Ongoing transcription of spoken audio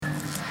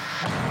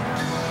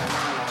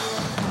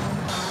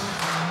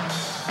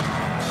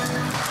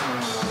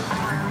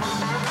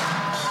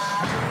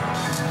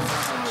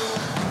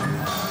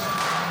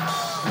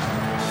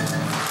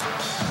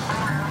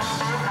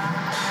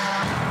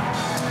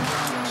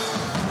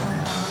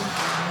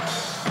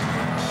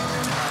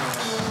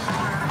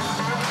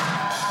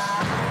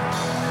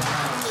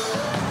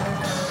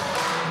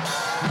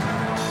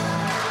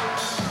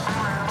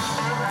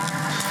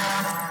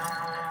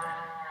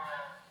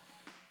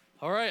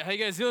How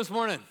you guys doing this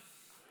morning?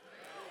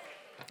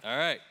 All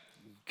right,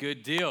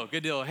 good deal,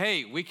 good deal.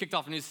 Hey, we kicked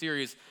off a new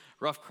series,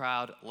 Rough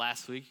Crowd,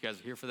 last week. You guys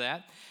are here for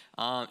that.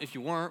 If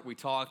you weren't, we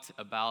talked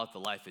about the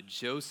life of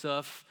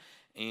Joseph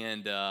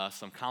and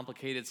some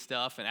complicated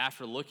stuff. And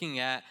after looking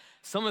at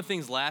some of the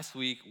things last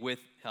week with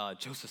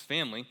Joseph's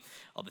family,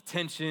 all the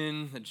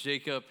tension that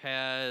Jacob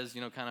has,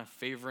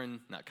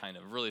 kind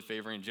of really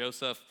favoring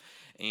Joseph,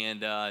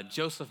 and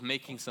Joseph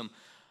making some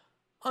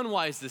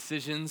unwise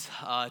decisions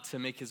to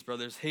make his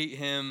brothers hate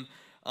him.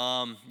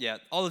 All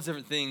those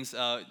different things.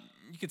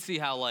 You could see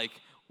how,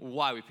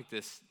 why we picked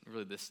this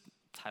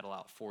title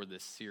out for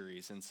this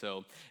series. And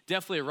so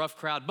definitely a rough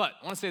crowd, but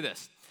I want to say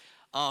this.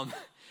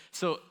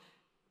 So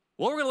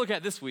what we're going to look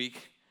at this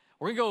week,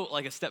 we're going to go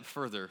a step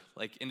further,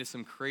 into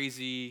some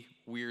crazy,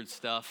 weird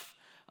stuff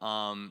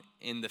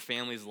in the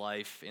family's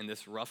life in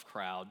this rough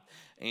crowd.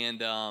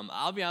 And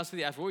I'll be honest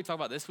with you, after what we talk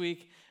about this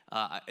week,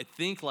 I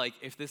think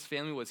if this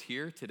family was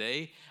here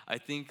today, I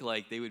think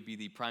they would be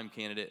the prime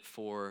candidate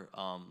for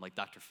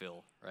Dr.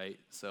 Phil, right?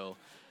 So,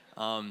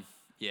 and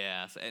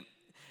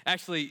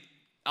actually,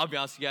 I'll be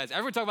honest with you guys,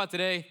 everyone talk about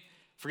today,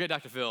 forget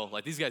Dr. Phil.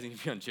 These guys need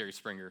to be on Jerry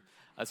Springer.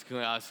 That's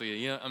honestly,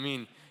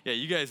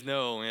 you guys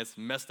know, man, it's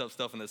messed up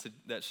stuff in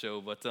that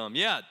show. But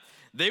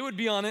they would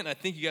be on it, and I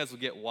think you guys will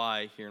get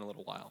why here in a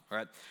little while, all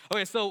right?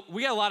 Okay, so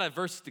we got a lot of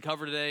verses to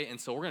cover today, and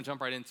so we're going to jump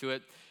right into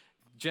it.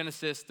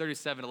 Genesis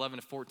 37, 11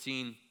 to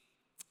 14.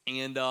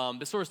 And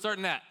this is where we're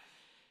starting at.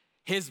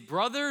 His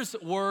brothers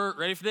were,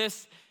 ready for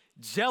this,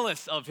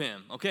 jealous of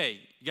him. Okay,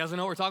 you guys know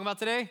what we're talking about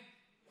today?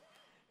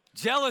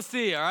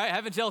 Jealousy, all right?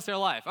 Having jealousy in our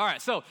life. All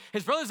right, so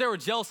his brothers there were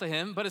jealous of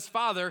him, but his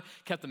father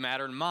kept the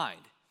matter in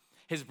mind.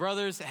 His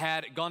brothers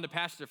had gone to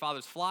pasture their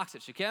father's flocks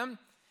at Shechem.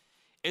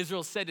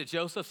 Israel said to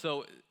Joseph,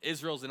 so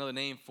Israel's another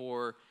name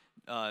for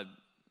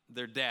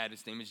their dad.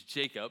 His name is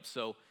Jacob.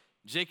 So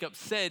Jacob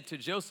said to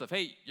Joseph,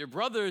 hey, your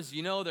brothers,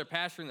 they're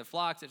pasturing the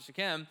flocks at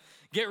Shechem.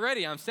 Get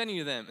ready, I'm sending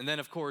you them. And then,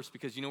 of course,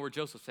 because you know where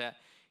Joseph's at,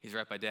 he's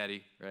right by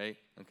daddy, right?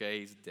 Okay,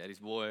 he's daddy's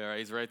boy, all right?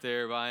 He's right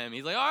there by him.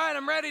 He's like, all right,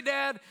 I'm ready,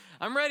 Dad.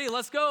 I'm ready,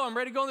 let's go. I'm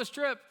ready to go on this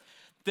trip.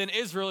 Then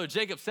Israel, or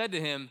Jacob, said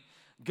to him,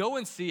 go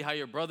and see how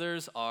your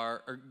brothers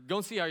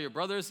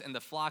and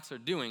the flocks are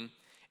doing,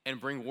 and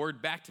bring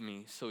word back to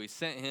me. So he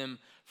sent him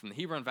from the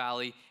Hebron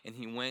Valley, and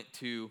he went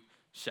to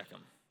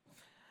Shechem.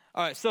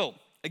 All right, so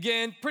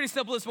again, pretty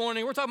simple this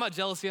morning. We're talking about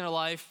jealousy in our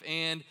life,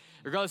 and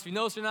regardless if you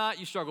know this or not,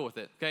 you struggle with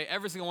it, okay?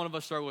 Every single one of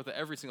us struggle with it.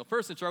 Every single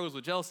person struggles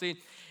with jealousy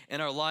in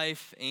our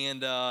life,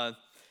 and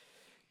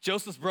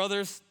Joseph's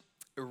brothers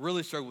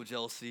really struggle with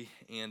jealousy,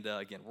 and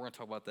again, we're going to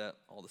talk about that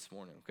all this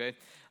morning, okay?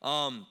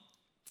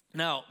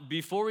 Now,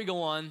 before we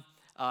go on,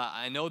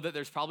 I know that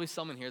there's probably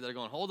some in here that are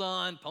going, hold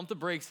on, pump the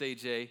brakes,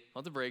 AJ,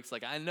 pump the brakes.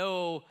 I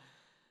know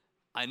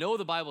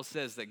the Bible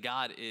says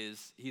that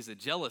he's a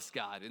jealous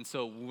God, and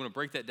so we want to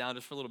break that down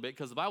just for a little bit,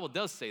 because the Bible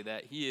does say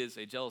that he is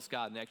a jealous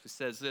God, and it actually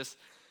says this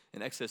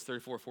in Exodus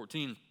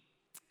 34:14.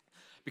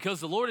 Because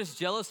the Lord is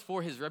jealous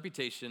for his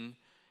reputation,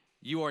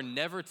 you are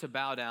never to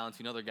bow down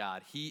to another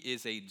God. He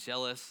is a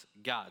jealous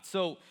God.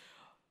 So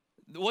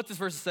what this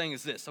verse is saying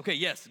is this. Okay,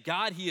 yes,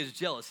 God, he is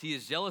jealous. He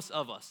is jealous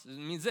of us. It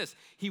means this.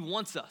 He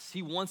wants us.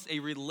 He wants a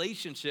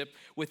relationship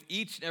with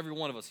each and every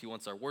one of us. He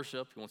wants our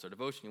worship. He wants our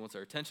devotion. He wants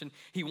our attention.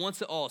 He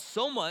wants it all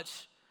so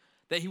much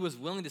that he was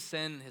willing to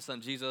send his son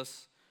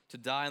Jesus to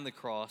die on the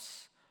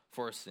cross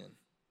for our sin.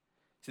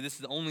 See, this is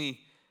the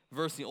only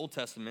verse in the Old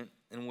Testament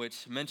in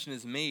which mention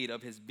is made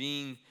of his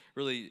being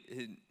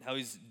how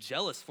he's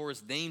jealous for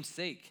his name's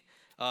sake.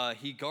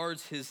 He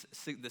guards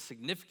the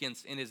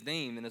significance in his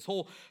name and his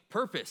whole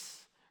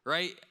purpose,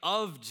 right,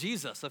 of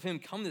Jesus, of him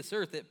coming to this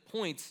earth. It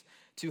points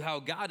to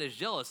how God is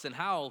jealous and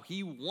how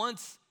he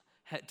wants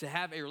to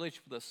have a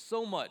relationship with us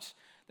so much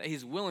that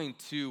he's willing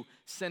to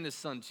send his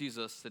son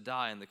Jesus to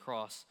die on the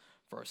cross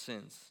for our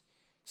sins.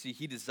 See,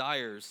 he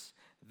desires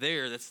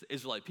that's the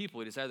Israelite people.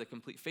 He desires the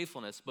complete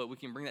faithfulness, but we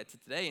can bring that to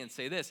today and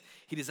say this.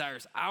 He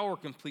desires our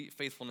complete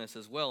faithfulness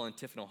as well in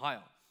Tiffin, Ohio.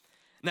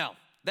 Now,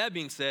 that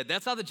being said,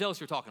 that's not the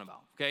jealousy we're talking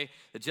about, okay?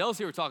 The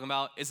jealousy we're talking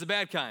about is the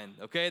bad kind,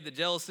 okay? The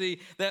jealousy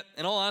that,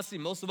 in all honesty,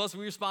 most of us,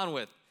 we respond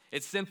with.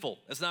 It's sinful.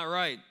 It's not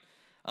right.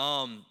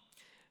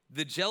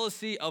 The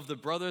jealousy of the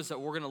brothers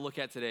that we're going to look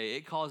at today,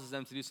 it causes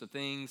them to do some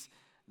things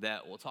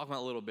that we'll talk about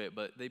in a little bit,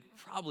 but they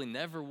probably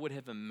never would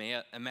have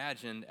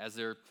imagined as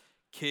their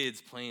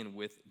kids playing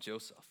with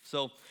Joseph.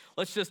 So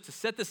let's just, to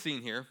set the scene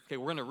here, okay,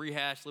 we're going to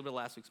rehash a little bit of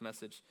last week's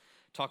message,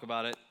 talk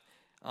about it,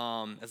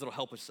 as it'll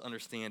help us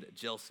understand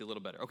jealousy a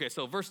little better. Okay,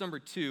 so verse number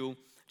 2,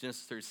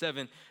 Genesis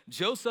 37,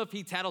 Joseph,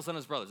 he tattles on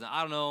his brothers. Now,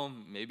 I don't know,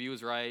 maybe he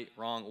was right,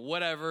 wrong,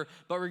 whatever,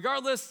 but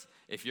regardless,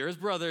 if you're his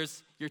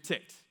brothers, you're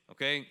ticked,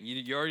 okay?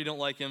 You already don't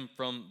like him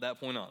from that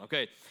point on,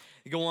 okay?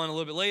 You go on a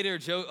little bit later,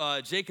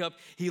 Jacob,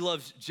 he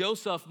loves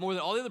Joseph more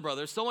than all the other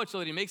brothers, so much so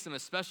that he makes him a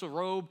special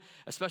robe,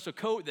 a special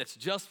coat that's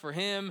just for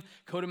him,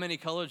 coat of many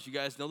colors. You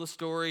guys know the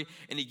story,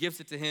 and he gives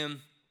it to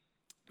him.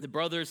 The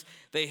brothers,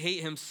 they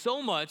hate him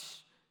so much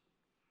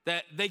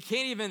that they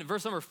can't even,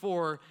 verse number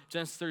 4,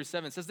 Genesis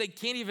 37, says they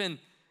can't even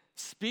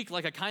speak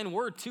a kind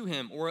word to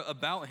him or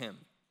about him.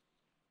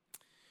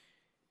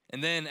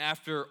 And then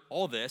after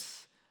all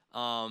this, you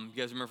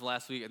guys remember from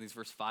last week, I think it's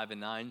verse 5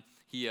 and 9,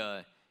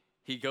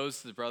 he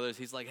goes to the brothers.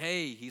 He's like,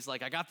 hey,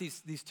 I got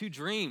these two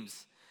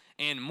dreams.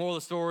 And moral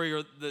of the story,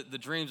 or the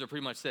dreams are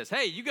pretty much this.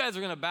 Hey, you guys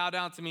are going to bow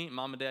down to me.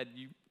 Mom and dad,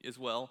 you as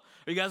well.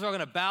 Or you guys are going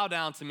to bow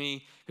down to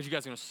me because you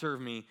guys are going to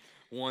serve me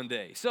one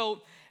day.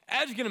 So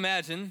as you can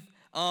imagine,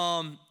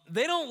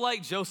 they don't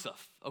like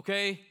Joseph,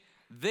 okay?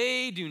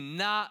 They do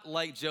not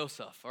like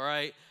Joseph, all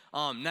right?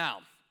 Now,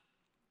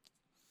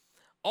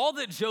 all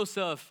that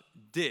Joseph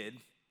did,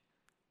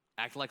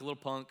 act like a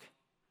little punk,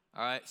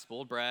 all right,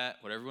 spoiled brat,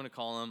 whatever you want to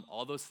call him,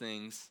 all those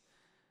things,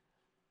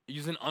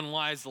 using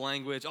unwise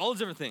language, all those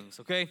different things,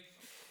 okay?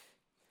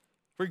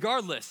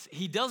 Regardless,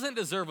 he doesn't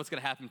deserve what's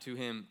going to happen to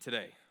him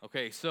today,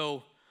 okay?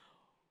 So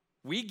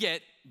we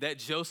get that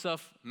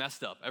Joseph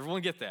messed up.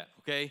 Everyone get that,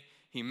 okay?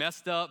 He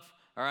messed up,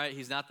 all right?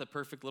 He's not the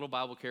perfect little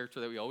Bible character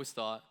that we always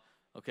thought,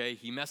 okay?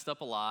 He messed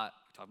up a lot.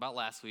 We talked about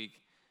last week.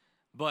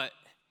 But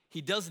he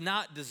does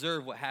not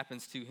deserve what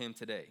happens to him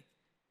today.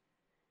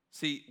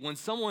 See, when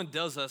someone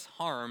does us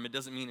harm, it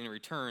doesn't mean in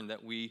return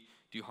that we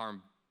do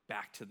harm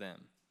back to them.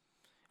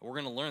 We're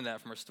going to learn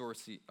that from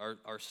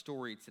our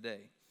story today.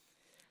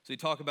 So we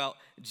talk about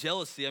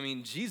jealousy. I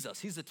mean, Jesus,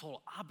 he's the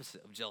total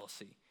opposite of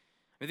jealousy.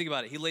 I mean, think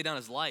about it. He laid down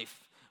his life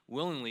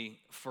willingly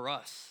for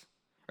us.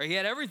 Right? He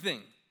had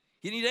everything.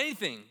 He didn't need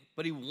anything,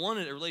 but he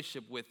wanted a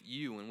relationship with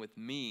you and with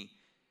me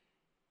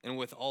and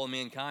with all of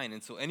mankind.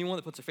 And so anyone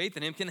that puts their faith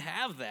in him can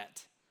have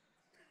that.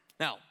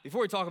 Now,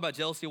 before we talk about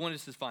jealousy, I want to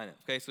just define it.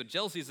 Okay, so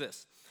jealousy is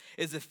this.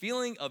 It's a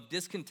feeling of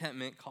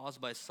discontentment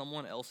caused by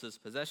someone else's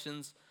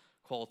possessions,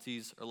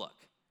 qualities, or luck.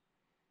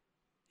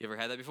 You ever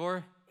had that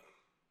before?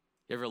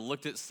 You ever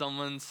looked at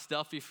someone's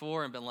stuff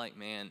before and been like,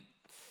 man,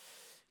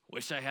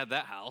 wish I had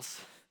that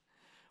house.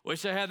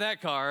 Wish I had that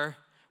car.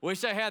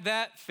 Wish I had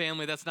that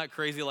family that's not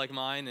crazy like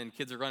mine and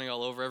kids are running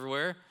all over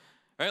everywhere.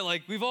 Right?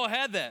 Like, we've all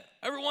had that.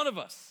 Every one of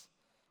us.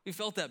 We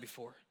felt that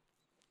before.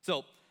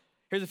 So,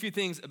 here's a few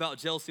things about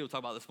jealousy we'll talk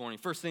about this morning.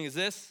 First thing is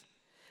this.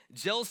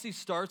 Jealousy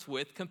starts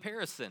with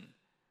comparison.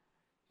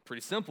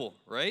 Pretty simple,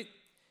 right?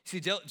 See,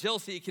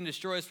 jealousy, it can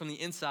destroy us from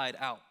the inside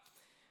out.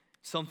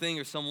 Something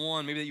or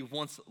someone maybe that you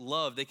once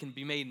loved, they can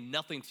be made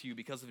nothing to you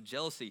because of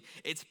jealousy.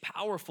 It's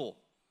powerful.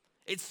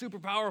 It's super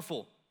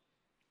powerful.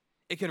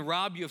 It can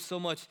rob you of so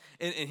much.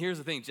 And here's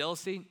the thing.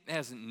 Jealousy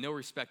has no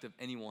respect of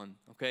anyone,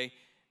 okay?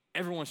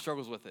 Everyone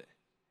struggles with it.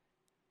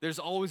 There's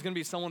always going to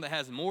be someone that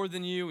has more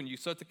than you, and you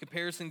start the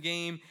comparison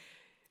game,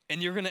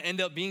 and you're going to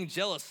end up being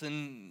jealous.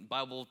 And the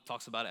Bible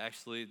talks about it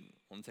actually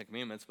on the Ten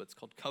Commandments, but it's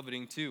called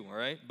coveting too, all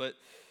right? But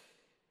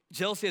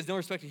jealousy has no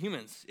respect to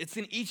humans. It's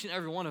in each and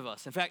every one of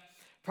us. In fact,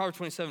 Proverbs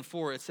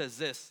 27:4, it says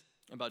this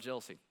about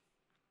jealousy.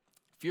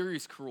 Fury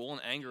is cruel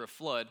and anger a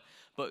flood,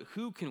 but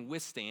who can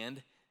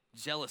withstand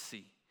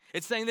jealousy?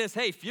 It's saying this,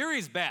 hey, fury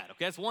is bad,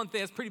 okay? That's one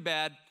thing, that's pretty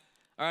bad.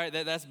 All right,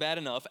 that's bad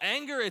enough.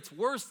 Anger, it's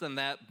worse than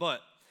that,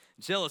 but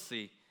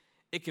jealousy,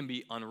 it can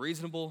be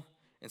unreasonable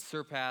and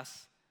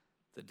surpass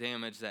the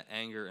damage that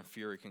anger and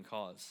fury can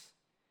cause.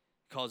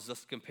 It causes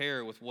us to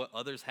compare with what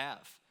others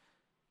have.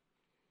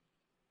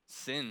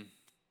 Sin,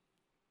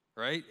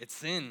 right? It's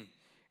sin.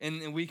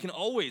 And we can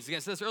always, again, I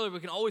said this earlier, we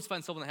can always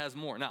find someone that has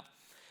more. Now,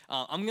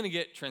 I'm going to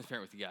get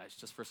transparent with you guys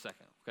just for a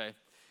second, okay?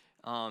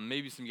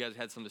 Maybe some of you guys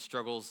had some of the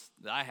struggles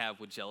that I have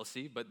with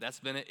jealousy, but that's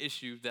been an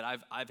issue that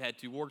I've had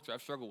to work through,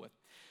 I've struggled with.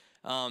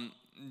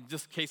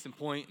 Just case in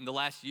point, in the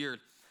last year,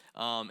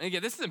 and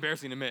again, this is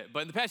embarrassing to admit,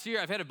 but in the past year,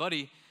 I've had a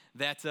buddy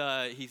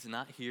that he's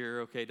not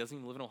here, okay, doesn't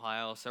even live in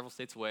Ohio, several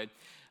states away,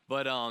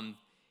 but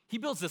he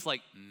builds this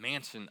like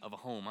mansion of a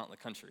home out in the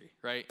country,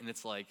 right? And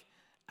it's like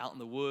out in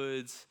the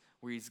woods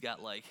where he's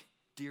got like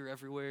deer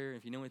everywhere.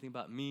 If you know anything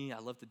about me, I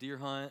love to deer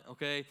hunt,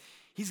 okay?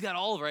 He's got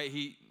all of it.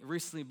 He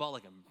recently bought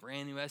like a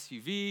brand new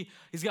SUV.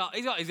 He's got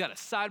a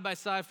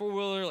side-by-side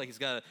four-wheeler, like he's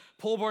got a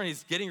pole barn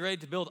he's getting ready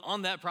to build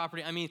on that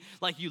property. I mean,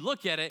 like you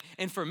look at it,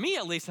 and for me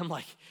at least, I'm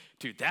like,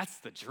 dude, that's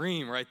the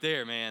dream right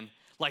there, man.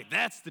 Like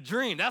that's the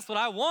dream. That's what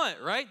I want,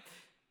 right?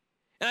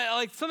 And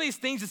like some of these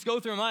things just go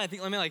through my mind. I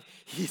think, like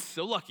he's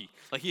so lucky.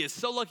 Like he is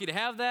so lucky to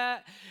have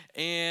that.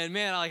 And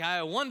man, like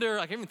I wonder,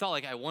 like I even thought,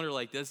 like I wonder,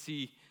 like does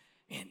he,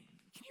 man,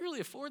 can you really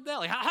afford that?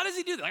 Like how does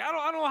he do that? Like I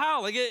don't know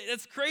how. Like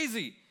it's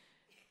crazy.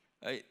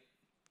 Right?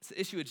 It's the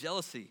issue of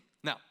jealousy.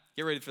 Now,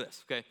 get ready for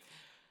this, okay?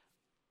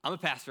 I'm a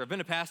pastor. I've been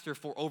a pastor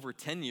for over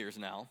 10 years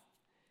now.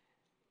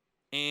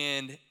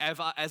 And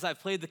as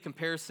I've played the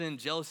comparison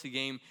jealousy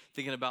game,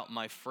 thinking about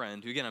my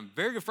friend, who again, I'm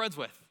very good friends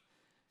with,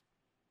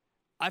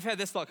 I've had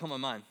this thought come to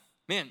my mind.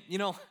 Man, you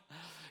know,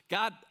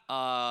 God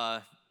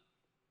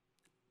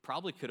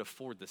probably could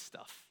afford this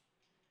stuff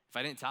if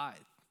I didn't tithe.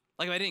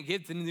 Like if I didn't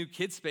get the new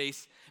kid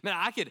space, man,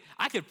 I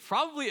could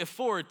probably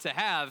afford to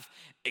have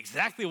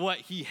exactly what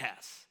he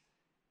has.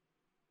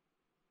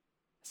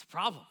 It's a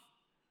problem.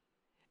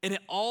 And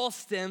it all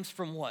stems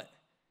from what?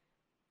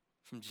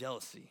 From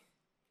jealousy.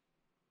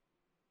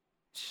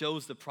 It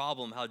shows the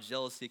problem, how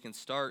jealousy can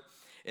start,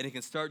 and it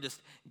can start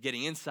just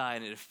getting inside,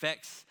 and it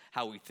affects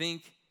how we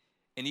think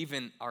and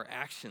even our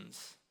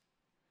actions.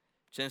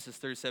 Genesis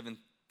 37:13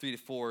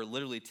 3-4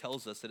 literally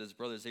tells us that his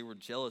brothers, they were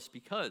jealous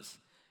because,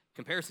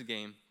 comparison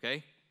game,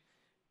 okay?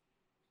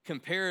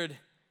 Compared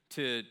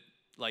to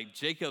like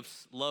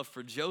Jacob's love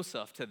for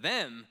Joseph, to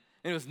them,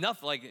 and it was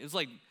nothing, like, it was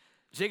like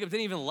Jacob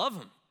didn't even love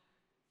him.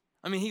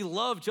 I mean, he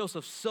loved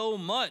Joseph so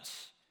much.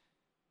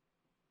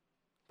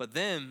 But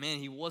then, man,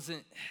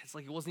 it's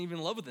like he wasn't even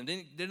in love with him,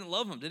 didn't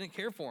love him, didn't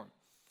care for him,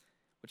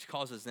 which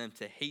causes them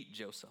to hate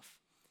Joseph.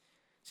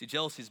 See,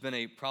 jealousy has been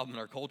a problem in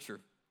our culture.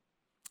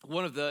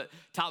 One of the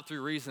top 3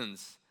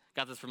 reasons,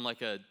 got this from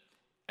like a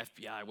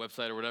FBI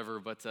website or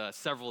whatever, but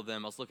several of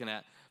them I was looking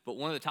at, but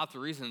one of the top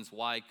 3 reasons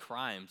why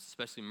crimes,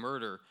 especially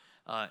murder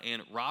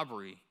and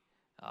robbery,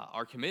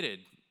 are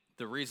committed,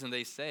 the reason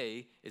they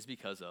say is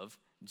because of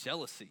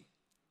jealousy.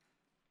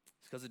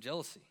 It's because of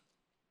jealousy.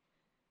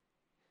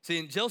 See,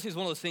 and jealousy is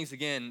one of those things,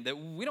 again, that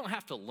we don't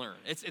have to learn.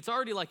 It's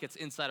already like it's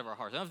inside of our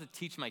hearts. I don't have to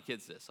teach my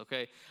kids this,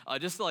 okay?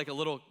 Just like a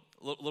little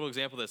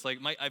example of this. Like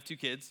I have 2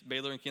 kids,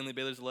 Baylor and Kinley.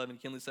 Baylor's 11,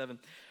 Kinley's 7.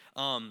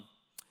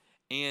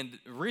 And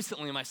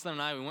recently, my son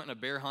and I, we went on a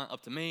bear hunt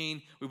up to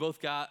Maine. We both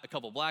got a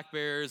couple black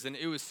bears, and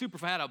it was super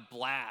fun. I had a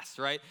blast,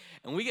 right?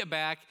 And we get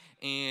back,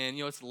 and,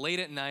 it's late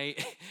at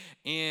night,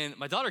 and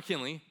my daughter,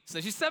 Kinley, so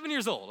she's 7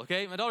 years old,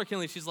 okay? My daughter,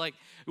 Kinley, she's like,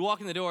 we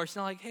walk in the door. She's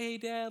not like, hey,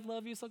 Dad,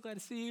 love you, so glad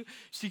to see you.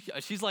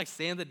 She's like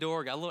standing at the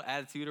door, got a little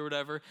attitude or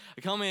whatever.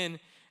 I come in,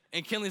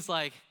 and Kinley's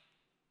like,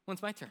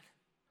 when's my turn?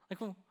 Like,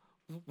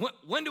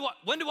 when do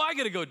I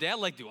get to go, Dad?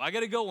 Like, do I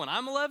get to go when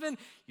I'm 11?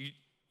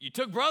 You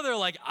took brother,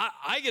 like,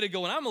 I get to go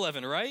when I'm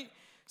 11, right?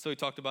 So we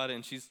talked about it,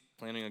 and she's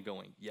planning on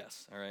going.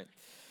 Yes, all right.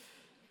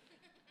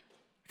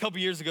 A couple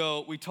years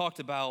ago, we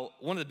talked about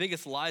one of the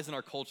biggest lies in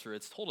our culture.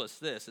 It's told us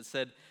this. It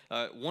said,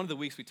 one of the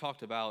weeks we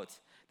talked about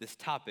this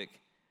topic,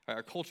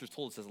 our culture's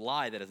told us this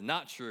lie that is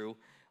not true.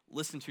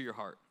 Listen to your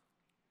heart.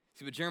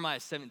 See, but Jeremiah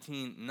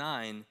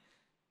 17:9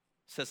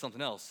 says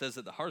something else. It says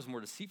that the heart is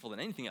more deceitful than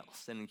anything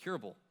else and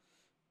incurable.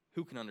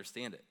 Who can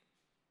understand it?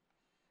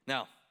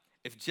 Now,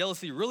 if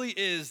jealousy really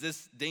is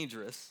this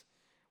dangerous,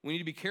 we need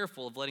to be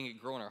careful of letting it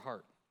grow in our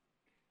heart,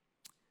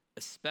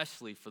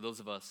 especially for those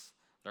of us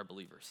that are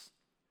believers.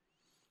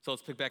 So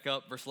let's pick back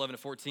up, verse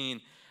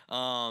 11-14.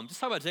 Just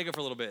talk about Jacob for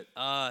a little bit.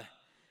 My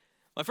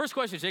first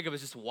question to Jacob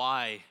is just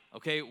why,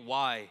 okay?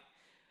 Why?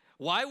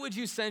 Why would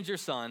you send your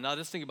son? Now,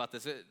 just think about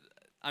this.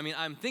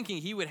 I'm thinking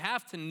he would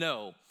have to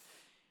know,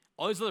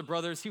 all his other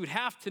brothers, he would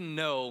have to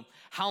know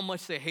how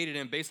much they hated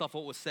him based off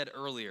what was said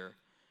earlier.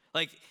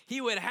 Like,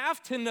 he would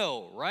have to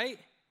know, right?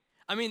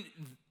 I mean,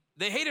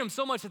 they hate him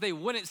so much that they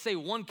wouldn't say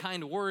one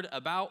kind word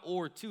about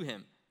or to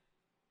him.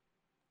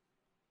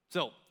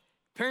 So,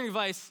 parenting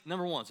advice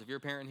number 1. So if you're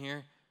a parent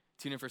here,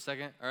 tune in for a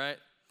second, all right?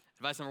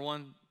 Advice number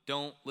 1,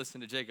 don't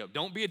listen to Jacob.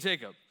 Don't be a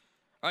Jacob,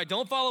 all right?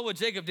 Don't follow what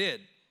Jacob did.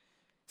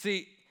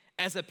 See,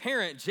 as a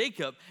parent,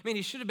 Jacob,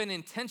 he should have been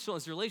intentional in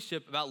his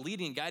relationship about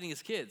leading and guiding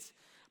his kids.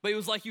 But it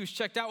was like he was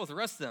checked out with the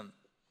rest of them.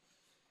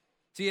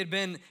 See,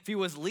 if he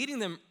was leading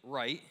them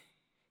right,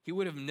 he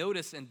would have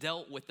noticed and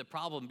dealt with the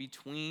problem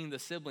between the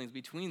siblings,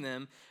 between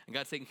them, and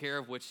got taken care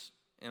of, which,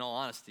 in all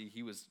honesty,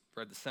 he was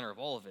right at the center of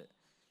all of it.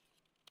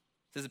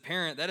 So as a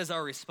parent, that is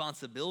our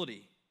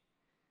responsibility.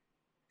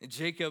 And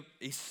Jacob,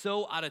 he's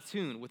so out of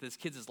tune with his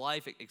kids'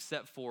 life,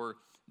 except for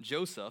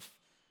Joseph.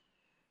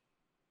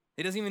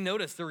 He doesn't even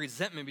notice the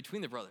resentment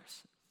between the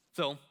brothers.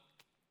 So,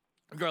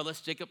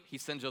 regardless, Jacob, he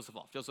sends Joseph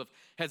off. Joseph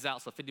heads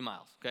out, so 50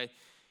 miles, okay?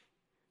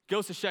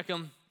 Goes to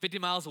Shechem, 50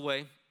 miles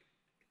away,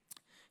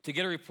 to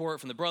get a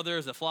report from the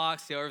brothers, the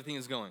flocks, see how everything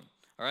is going.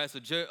 All right, so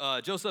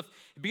Joseph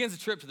begins the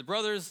trip to the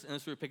brothers, and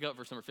this we pick up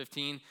verse number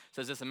 15. It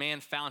says this, a man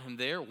found him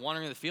there,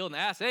 wandering in the field,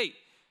 and asked, hey,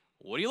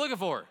 what are you looking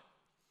for?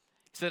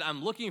 He said,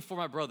 I'm looking for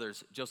my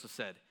brothers, Joseph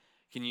said.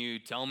 Can you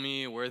tell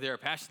me where they are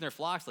pasturing their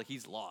flocks? Like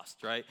he's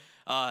lost, right?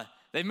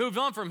 They moved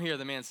on from here,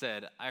 the man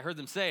said. I heard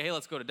them say, hey,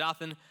 let's go to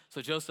Dothan.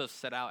 So Joseph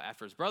set out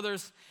after his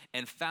brothers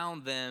and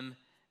found them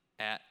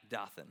at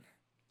Dothan.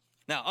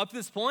 Now, up to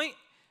this point,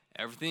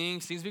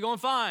 everything seems to be going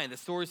fine. The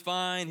story's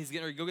fine. He's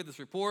getting ready to go get this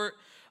report.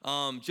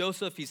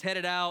 Joseph, he's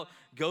headed out,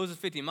 goes the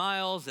 50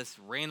 miles. This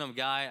random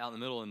guy out in the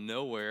middle of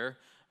nowhere,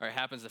 all right,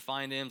 happens to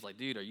find him. He's like,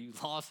 dude, are you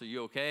lost? Are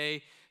you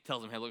okay?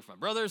 Tells him, hey, look for my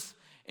brothers.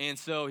 And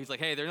so he's like,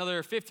 hey, they're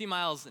another 50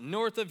 miles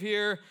north of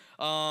here,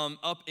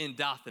 up in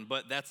Dothan.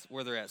 But that's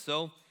where they're at.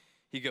 So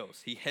he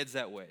goes. He heads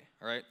that way,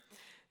 all right?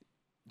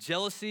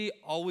 Jealousy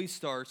always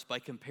starts by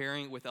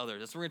comparing with others.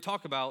 That's what we're going to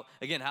talk about.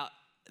 Again, how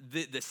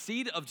the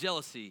seed of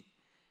jealousy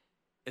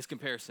is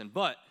comparison.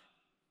 But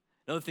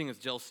another thing with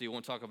jealousy we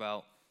want to talk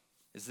about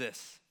is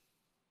this.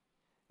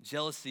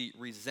 Jealousy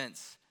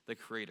resents the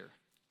Creator.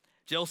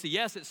 Jealousy,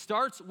 yes, it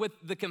starts with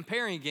the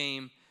comparing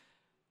game,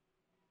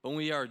 but when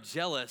we are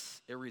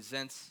jealous, it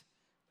resents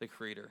the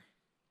Creator.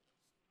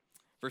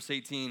 Verse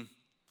 18,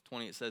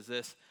 20, it says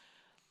this.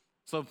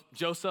 So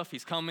Joseph,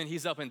 he's coming,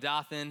 he's up in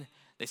Dothan.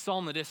 They saw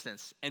him in the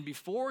distance, and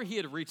before he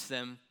had reached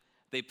them,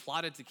 they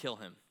plotted to kill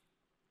him.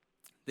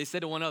 They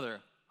said to one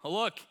another, oh,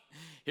 look,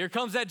 here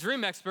comes that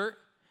dream expert.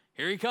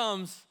 Here he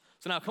comes.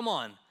 So now, come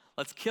on,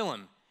 let's kill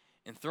him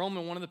and throw him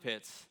in one of the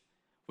pits.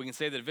 We can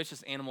say that a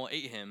vicious animal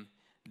ate him.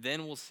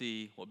 Then we'll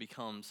see what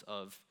becomes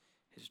of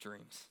his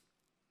dreams.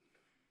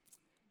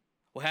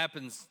 What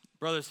happens,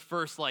 brothers,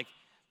 first, like,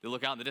 they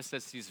look out in the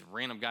distance, see this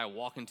random guy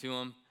walking to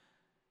him.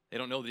 They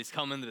don't know that he's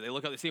coming. They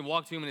look up, they see him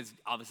walk to him, and he's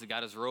obviously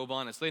got his robe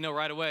on. And so they know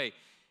right away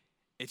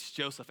it's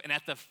Joseph. And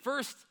at the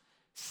first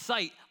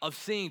sight of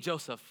seeing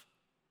Joseph,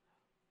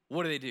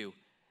 what do?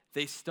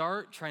 They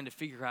start trying to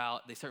figure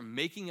out, they start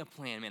making a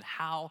plan. Man,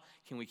 how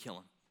can we kill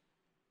him?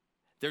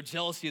 Their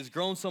jealousy has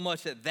grown so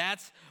much that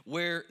that's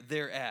where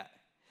they're at.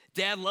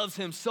 Dad loves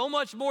him so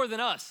much more than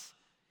us.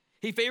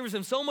 He favors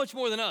him so much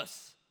more than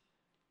us.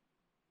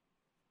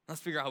 Let's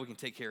figure out how we can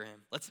take care of him.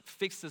 Let's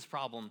fix this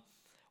problem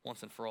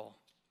once and for all.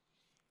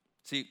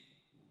 See,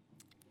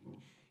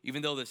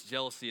 even though this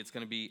jealousy, it's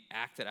going to be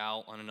acted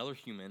out on another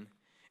human,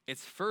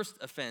 its first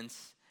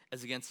offense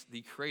is against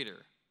the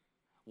Creator.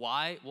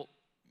 Why? Well,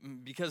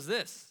 because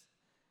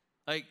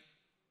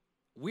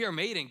we are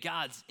made in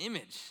God's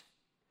image.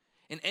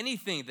 And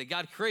anything that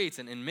God creates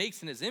and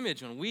makes in his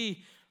image, when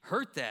we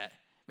hurt that,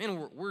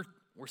 man,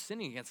 we're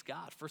sinning against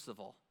God, first of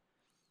all.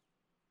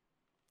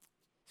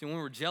 See, when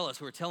we're jealous,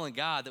 we're telling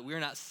God that we're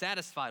not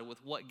satisfied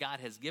with what God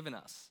has given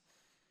us.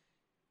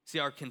 See,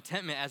 our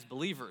contentment as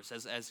believers,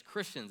 as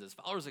Christians, as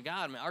followers of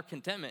God, man, our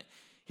contentment,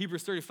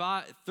 Hebrews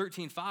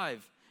 13:5,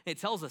 it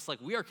tells us, like,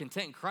 we are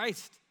content in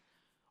Christ.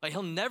 Like,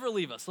 he'll never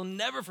leave us. He'll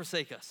never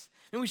forsake us.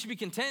 And we should be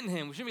content in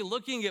him. We shouldn't be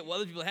looking at what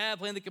other people have,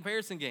 playing the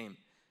comparison game.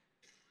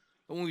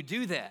 But when we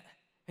do that,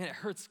 man, it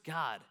hurts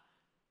God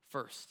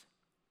first.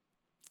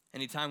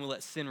 Anytime we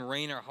let sin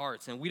reign in our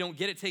hearts and we don't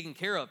get it taken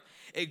care of,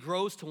 it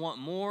grows to want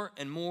more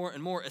and more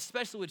and more,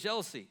 especially with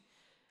jealousy.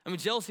 I mean,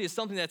 jealousy is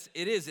something it's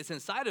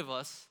inside of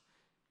us,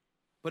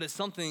 but it's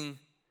something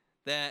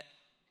that,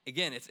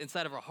 again, it's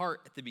inside of our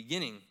heart at the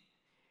beginning.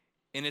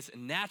 And it's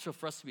natural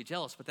for us to be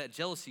jealous, but that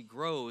jealousy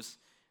grows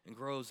and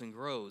grows and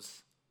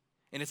grows.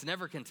 And it's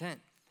never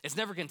content. It's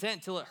never content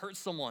until it hurts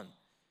someone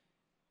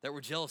that we're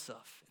jealous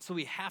of. So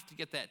we have to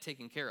get that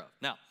taken care of.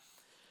 Now,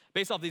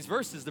 based off these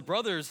verses, the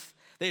brothers,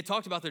 they had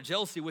talked about their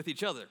jealousy with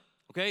each other,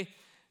 okay?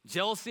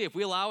 Jealousy, if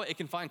we allow it, it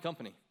can find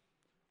company,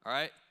 all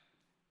right?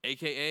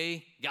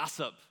 AKA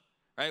gossip,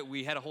 right?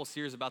 We had a whole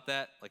series about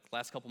that like the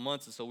last couple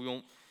months, and so we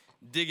won't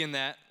dig in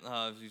that.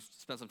 We've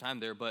spent some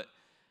time there, but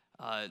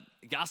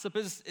gossip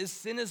is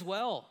sin as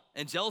well,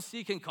 and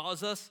jealousy can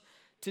cause us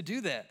to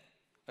do that.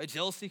 Right?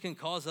 Jealousy can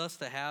cause us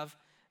to have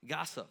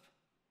gossip.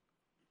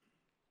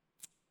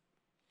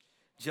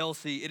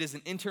 Jealousy, it is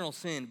an internal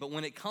sin, but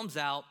when it comes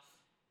out,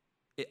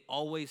 it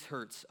always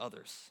hurts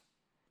others.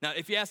 Now,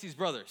 if you ask these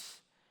brothers,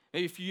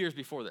 maybe a few years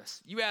before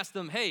this, you ask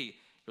them, hey,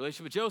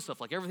 relationship with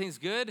Joseph, like everything's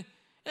good?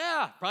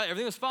 Yeah, probably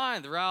everything was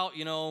fine. They're out,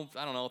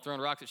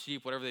 throwing rocks at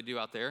sheep, whatever they do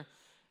out there,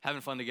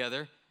 having fun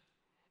together.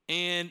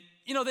 And,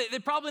 they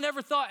probably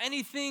never thought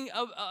anything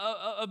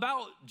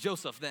about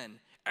Joseph then.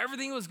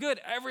 Everything was good.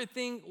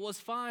 Everything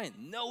was fine.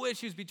 No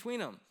issues between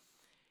them.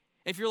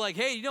 If you're like,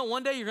 hey,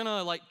 one day you're going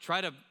to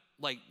try to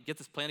get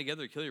this plan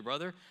together to kill your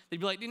brother, they'd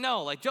be like,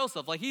 no,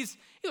 Joseph, he's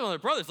one of their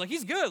brothers,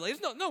 he's good, there's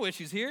no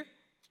issues here.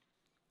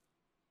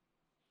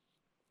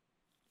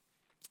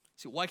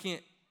 See, why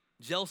can't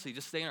jealousy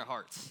just stay in our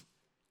hearts?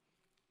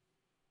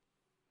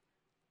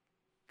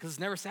 Because it's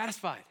never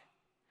satisfied.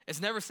 It's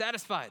never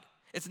satisfied.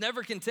 It's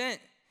never content.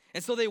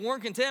 And so they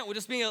weren't content with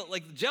just being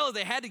jealous.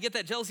 They had to get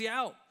that jealousy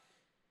out.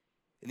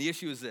 And the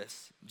issue is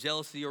this: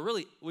 jealousy, or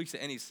really we can say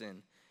any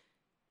sin,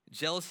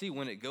 jealousy,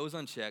 when it goes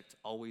unchecked,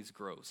 always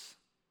grows.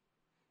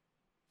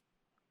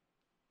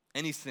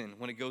 Any sin,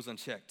 when it goes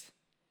unchecked,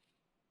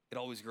 it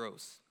always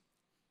grows.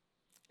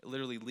 It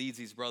literally leads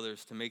these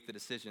brothers to make the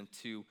decision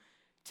to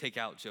take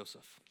out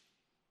Joseph.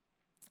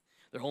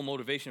 Their whole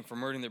motivation for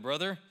murdering their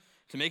brother,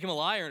 to make him a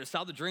liar and to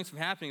stop the dreams from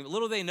happening. But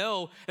little they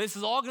know, this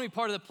is all going to be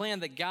part of the plan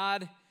that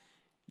God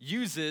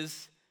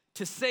uses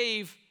to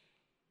save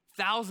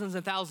thousands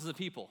and thousands of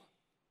people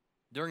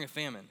during a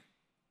famine.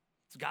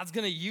 So God's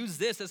going to use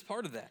this as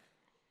part of that.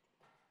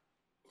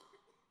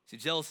 See,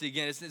 jealousy,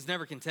 again, it's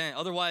never content.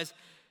 Otherwise,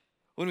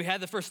 when we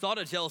had the first thought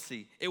of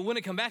jealousy, it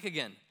wouldn't come back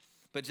again.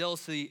 But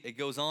jealousy, it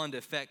goes on to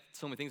affect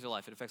so many things in our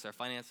life. It affects our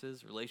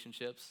finances,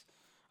 relationships,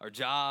 our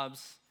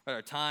jobs,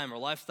 our time, our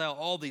lifestyle,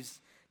 all these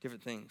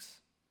different things.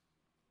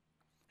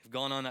 If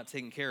gone on not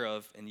taken care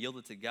of and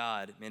yielded to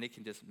God, man, it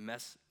can just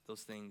mess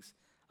those things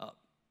up.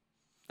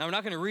 Now, we're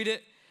not going to read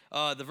it,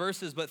 the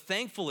verses, but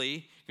thankfully,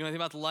 if you know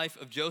anything about the life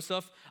of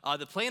Joseph,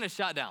 the plan is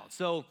shot down.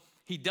 So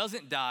he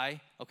doesn't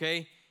die,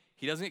 okay?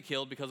 He doesn't get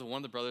killed because of one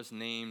of the brothers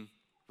named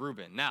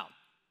Reuben. Now,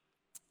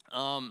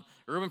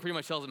 Reuben pretty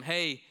much tells him,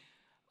 hey,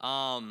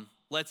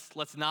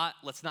 let's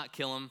not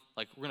kill him.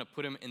 We're gonna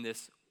put him in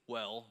this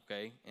well,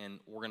 okay, and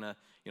we're gonna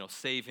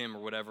save him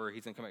or whatever.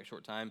 He's gonna come back a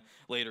short time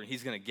later, and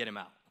he's gonna get him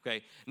out.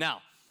 Okay.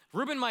 Now,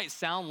 Reuben might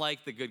sound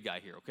like the good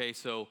guy here. Okay,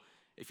 so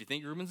if you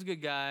think Reuben's a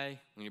good guy,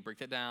 we need to break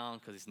that down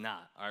because he's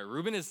not. All right,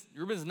 Reuben is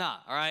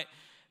not. All right.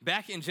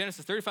 Back in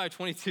Genesis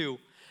 35:22,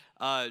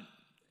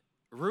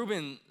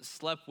 Reuben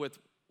slept with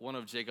one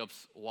of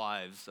Jacob's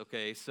wives,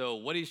 okay? So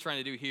what he's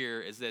trying to do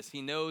here is this.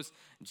 He knows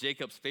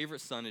Jacob's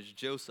favorite son is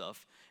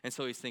Joseph, and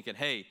so he's thinking,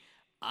 hey,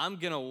 I'm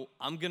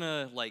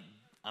gonna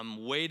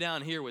I'm way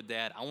down here with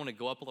Dad. I want to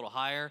go up a little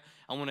higher.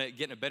 I want to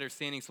get in a better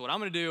standing. So what I'm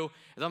going to do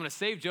is I'm going to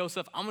save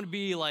Joseph. I'm going to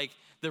be like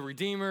the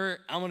Redeemer.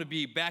 I'm going to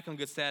be back on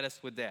good status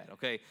with Dad,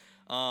 okay?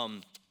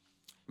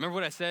 Remember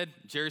what I said?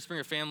 Jerry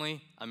Springer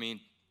family,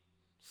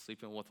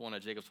 sleeping with one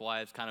of Jacob's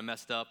wives, kind of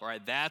messed up. All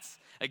right, that's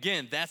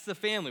the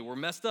family. We're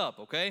messed up,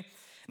 okay?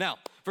 Now,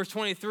 verse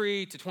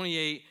 23 to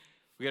 28,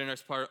 we got a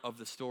next part of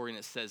the story, and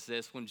it says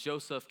this. When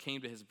Joseph came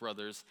to his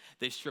brothers,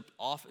 they stripped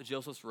off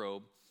Joseph's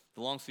robe,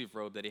 the long-sleeve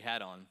robe that he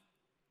had on.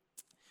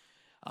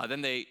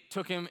 Then they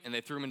took him and they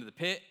threw him into the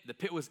pit. The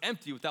pit was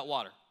empty without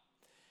water.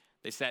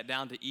 They sat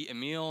down to eat a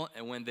meal,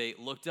 and when they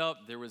looked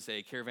up, there was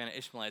a caravan of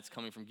Ishmaelites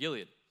coming from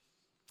Gilead.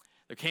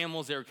 Their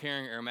camels, they were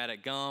carrying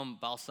aromatic gum,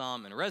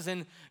 balsam, and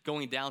resin,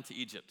 going down to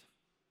Egypt.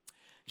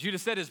 Judah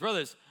said to his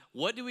brothers,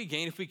 "What do we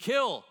gain if we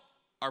kill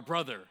our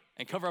brother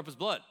and cover up his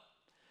blood?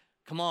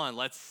 Come on,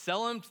 let's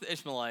sell him to the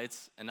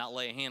Ishmaelites and not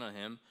lay a hand on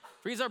him,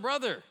 for he's our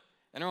brother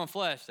and our own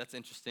flesh." That's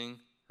interesting,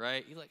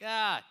 right? He's like,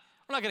 we're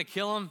not going to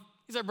kill him.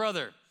 He's our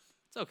brother.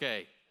 It's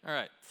okay. All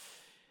right.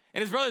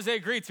 And his brothers, they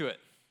agreed to it.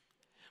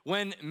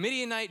 When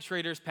Midianite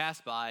traders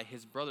passed by,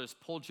 his brothers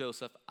pulled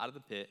Joseph out of the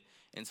pit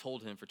and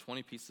sold him for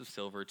 20 pieces of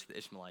silver to the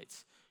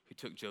Ishmaelites, who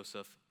took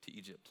Joseph to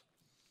Egypt.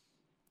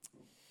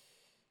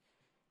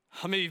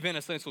 Maybe you've been in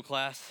a Sunday school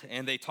class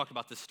and they talked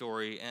about this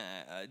story.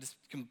 Just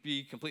to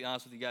be completely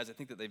honest with you guys, I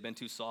think that they've been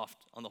too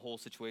soft on the whole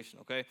situation,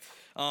 okay?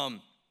 I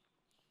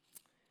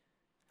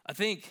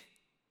think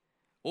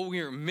what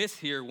we miss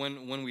here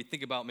when we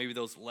think about maybe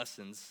those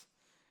lessons,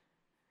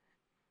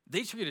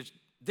 they treated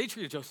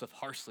Joseph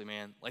harshly,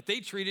 man. Like, they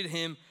treated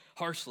him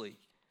harshly.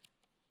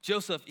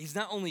 Joseph, he's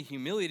not only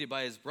humiliated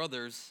by his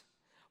brothers,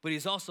 but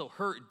he's also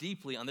hurt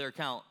deeply on their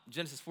account.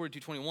 Genesis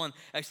 42:21,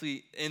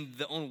 actually, in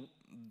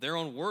their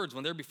own words,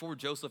 when they're before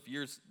Joseph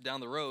years down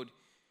the road,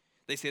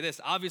 they say this: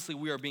 "Obviously,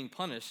 we are being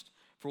punished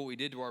for what we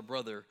did to our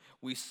brother.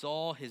 We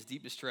saw his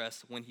deep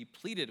distress when he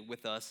pleaded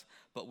with us,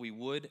 but we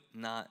would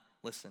not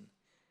listen."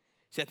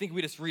 See, I think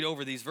we just read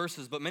over these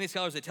verses, but many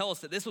scholars, they tell us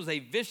that this was a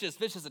vicious,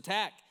 vicious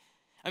attack.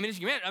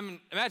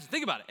 Imagine,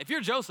 think about it. If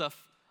you're Joseph,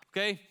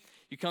 okay,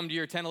 you come to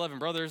your 10, 11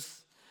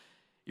 brothers,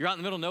 you're out in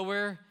the middle of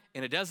nowhere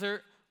in a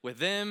desert with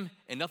them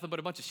and nothing but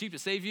a bunch of sheep to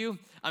save you.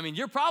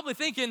 You're probably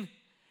thinking,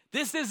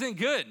 this isn't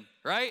good,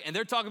 right? And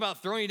they're talking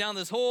about throwing you down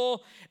this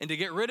hole and to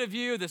get rid of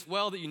you, this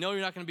well that you know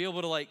you're not going to be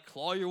able to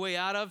claw your way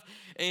out of.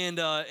 And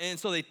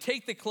so they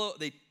take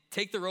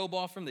the robe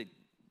off him, they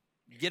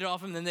get it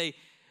off him, then they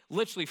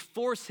literally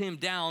force him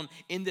down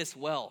in this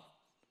well.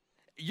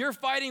 You're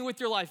fighting with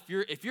your life.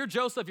 If you're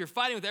Joseph, you're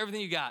fighting with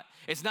everything you got.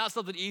 It's not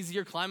something easy.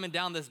 You're climbing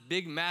down this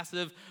big,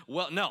 massive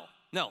well. No.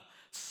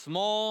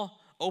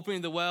 Small,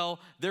 opening the well.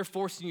 They're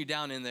forcing you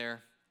down in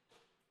there.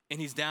 And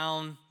he's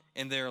down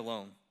in there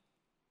alone.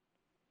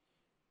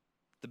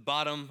 The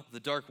bottom of the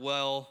dark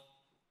well.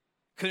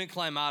 Couldn't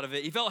climb out of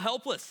it. He felt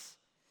helpless.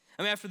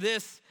 After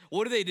this,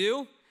 what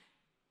do?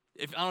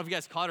 I don't know if you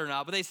guys caught it or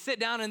not, but they sit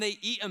down and they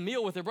eat a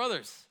meal with their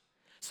brothers.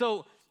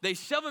 So they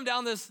shove him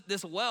down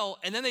this well,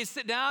 and then they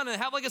sit down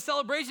and have a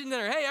celebration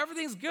dinner. Hey,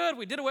 everything's good.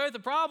 We did away with the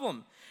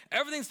problem.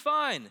 Everything's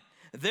fine.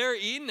 They're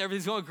eating.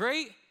 Everything's going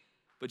great.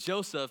 But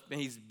Joseph, man,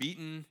 he's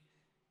beaten,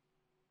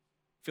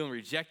 feeling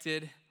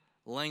rejected,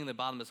 laying in the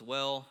bottom of this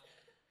well,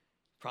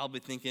 probably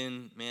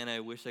thinking, man, I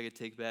wish I could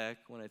take back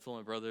when I told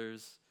my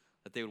brothers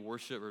that they would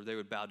worship or they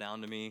would bow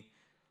down to me.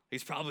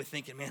 He's probably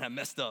thinking, man, I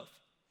messed up.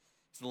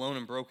 He's alone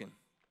and broken.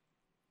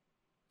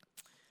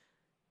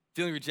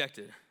 Feeling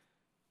rejected.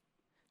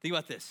 Think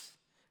about this.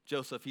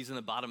 Joseph, he's in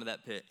the bottom of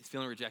that pit. He's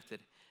feeling rejected.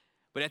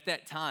 But at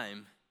that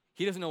time,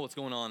 he doesn't know what's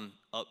going on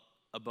up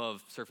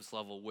above surface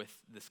level with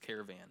this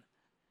caravan.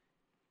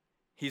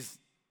 He's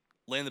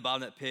laying in the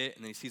bottom of that pit,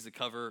 and then he sees the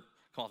cover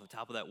come off the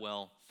top of that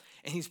well.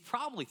 And he's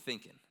probably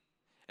thinking,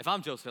 if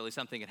I'm Joseph, at least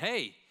I'm thinking,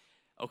 hey,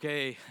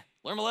 okay,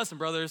 learn my lesson,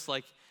 brothers.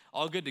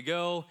 All good to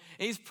go.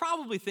 And he's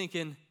probably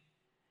thinking,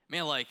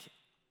 man, I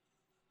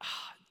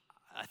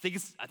think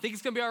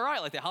it's gonna be all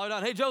right. They holler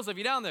down, hey, Joseph,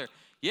 you down there?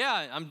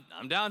 Yeah,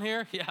 I'm down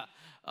here. Yeah,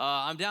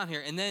 I'm down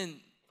here. And then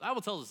the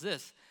Bible tells us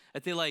this,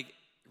 that they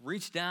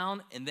reach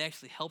down and they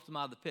actually helped him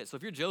out of the pit. So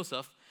if you're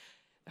Joseph,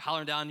 they're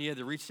hollering down to you,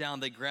 they reach down,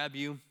 they grab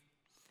you,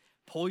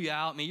 pull you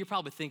out. You're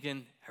probably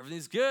thinking,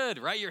 everything's good,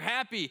 right? You're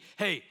happy.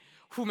 Hey,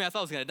 man, I thought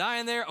I was gonna die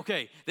in there.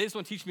 Okay, they just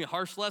want to teach me a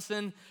harsh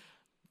lesson.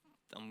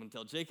 I'm gonna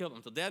tell Jacob, I'm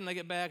gonna tell Dad when I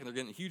get back, and they're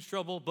getting in huge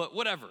trouble, but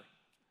whatever.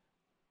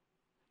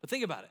 But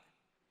think about it.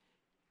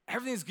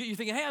 Everything's good. You're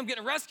thinking, hey, I'm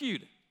getting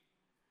rescued.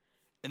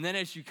 And then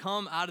as you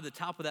come out of the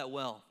top of that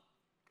well,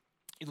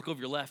 you look over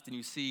your left and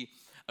you see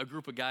a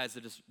group of guys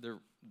that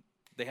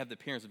they have the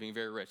appearance of being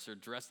very rich. They're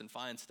dressed in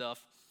fine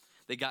stuff.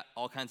 They got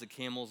all kinds of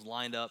camels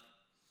lined up.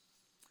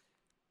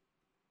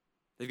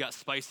 They've got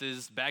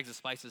spices, bags of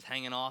spices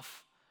hanging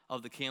off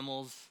of the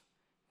camels.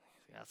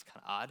 Yeah, that's kind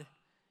of odd.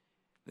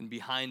 Then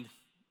behind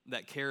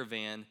that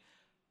caravan,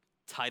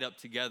 tied up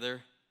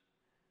together,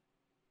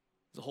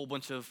 there's a whole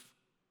bunch of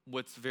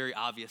what's very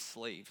obvious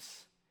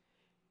slaves.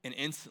 And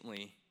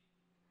instantly,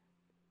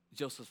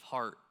 Joseph's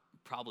heart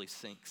probably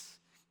sinks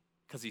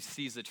because he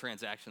sees the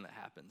transaction that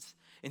happens.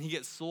 And he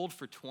gets sold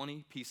for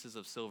 20 pieces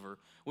of silver,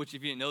 which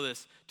if you didn't know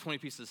this, 20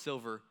 pieces of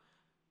silver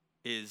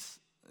is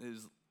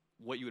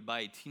what you would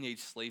buy a teenage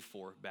slave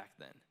for back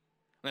then.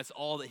 And that's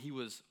all that he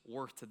was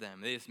worth to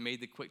them. They just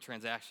made the quick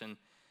transaction,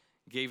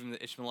 gave him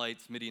the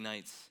Ishmaelites,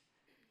 Midianites,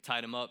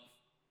 tied him up,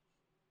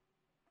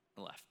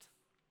 and left.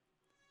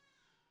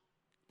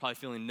 Probably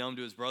feeling numb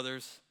to his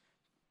brothers,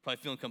 probably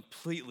feeling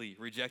completely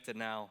rejected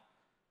now,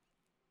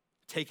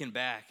 taken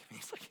back. I mean,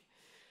 he's like,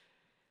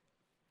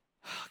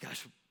 oh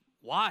gosh,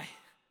 why?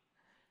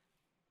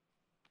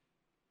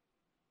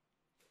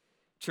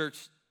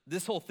 Church,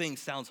 this whole thing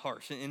sounds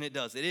harsh, and it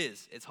does. It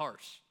is. It's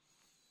harsh.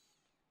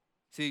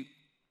 See,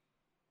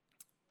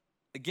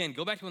 again,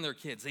 go back to when they were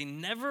kids. They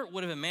never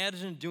would have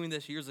imagined doing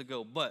this years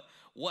ago, but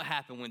what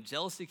happened when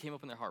jealousy came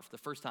up in their heart for the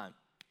first time?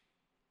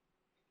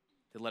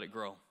 They let it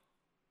grow,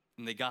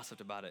 and they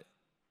gossiped about it.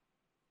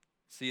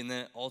 See, and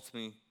then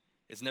ultimately,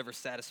 it's never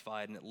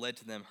satisfied, and it led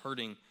to them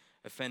hurting,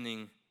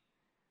 offending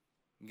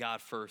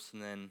God first,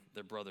 and then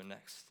their brother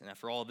next. And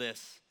after all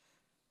this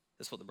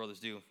is what the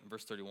brothers do in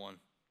verse 31.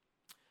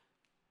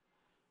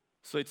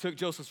 So they took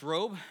Joseph's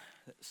robe,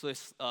 so they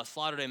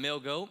slaughtered a male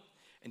goat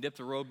and dipped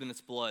the robe in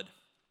its blood.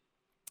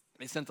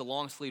 They sent the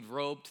long-sleeved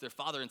robe to their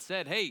father and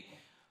said, hey,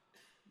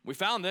 we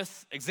found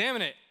this.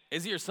 Examine it.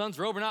 Is it your son's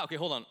robe or not? Okay,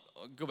 hold on.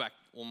 Go back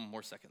one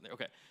more second there.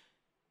 Okay.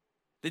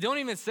 They don't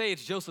even say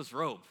it's Joseph's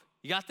robe.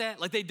 You got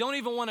that? Like they don't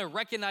even want to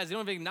recognize, they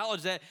don't even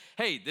acknowledge that,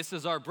 hey, this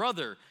is our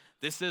brother.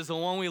 This is the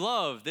one we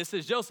love. This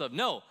is Joseph.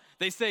 No,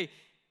 they say,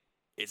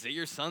 is it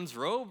your son's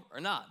robe or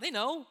not? They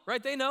know,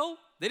 right? They know.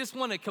 They just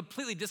want to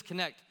completely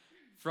disconnect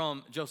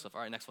from Joseph.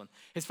 All right, next one.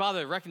 His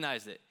father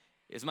recognized it.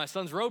 It's my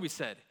son's robe, he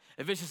said.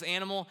 A vicious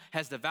animal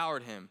has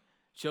devoured him.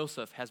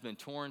 Joseph has been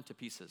torn to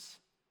pieces.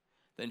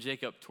 Then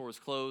Jacob tore his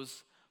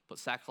clothes, put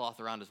sackcloth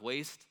around his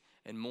waist,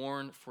 and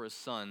mourned for his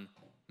son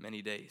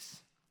many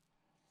days.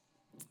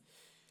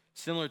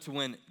 Similar to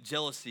when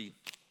jealousy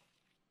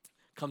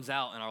comes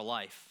out in our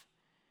life.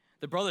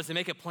 The brothers, they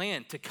make a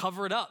plan to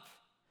cover it up.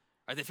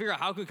 Right, they figure out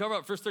how can we cover it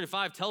up. Verse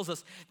 35 tells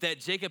us that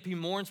Jacob, he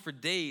mourns for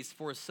days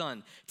for his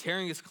son,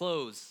 tearing his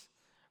clothes,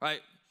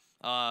 right?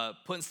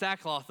 Putting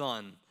sackcloth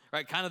on,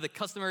 right? Kind of the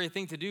customary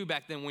thing to do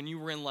back then when you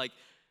were in like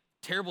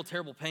terrible,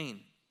 terrible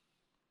pain.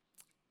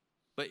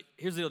 But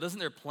here's the deal. Doesn't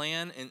their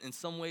plan in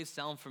some ways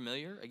sound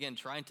familiar? Again,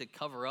 trying to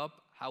cover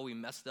up how we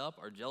messed up,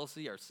 our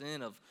jealousy, our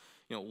sin of,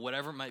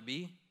 whatever it might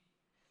be.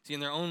 See, in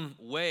their own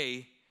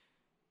way,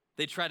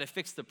 they try to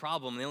fix the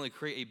problem. They only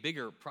create a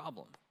bigger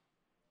problem.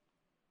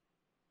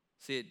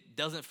 See, it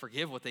doesn't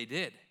forgive what they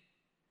did.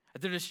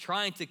 They're just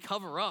trying to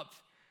cover up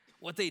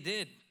what they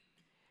did.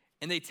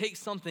 And they take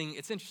something,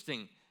 it's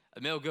interesting,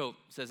 a male goat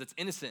says it's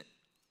innocent,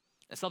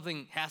 and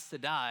something has to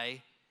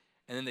die,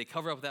 and then they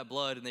cover up that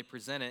blood and they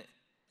present it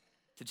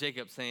to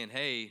Jacob saying,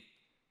 hey,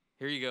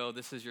 here you go,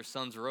 this is your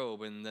son's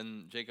robe. And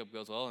then Jacob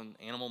goes, well, an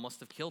animal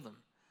must have killed him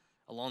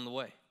along the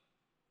way.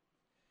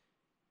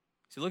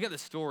 So look at the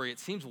story. It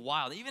seems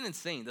wild, even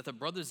insane, that the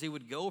brothers, they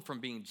would go from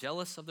being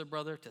jealous of their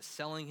brother to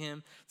selling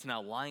him to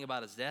now lying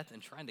about his death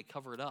and trying to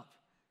cover it up.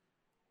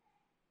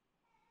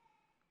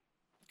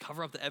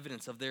 Cover up the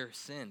evidence of their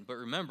sin. But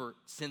remember,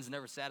 sin's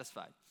never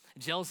satisfied.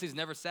 Jealousy is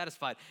never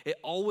satisfied. It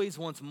always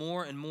wants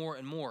more and more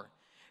and more.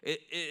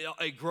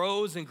 It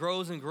grows and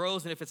grows and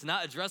grows, and if it's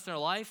not addressed in our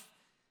life,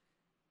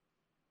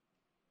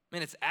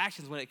 man, it's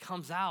actions when it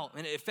comes out,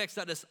 and it affects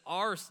not just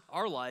our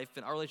life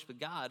and our relationship with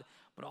God,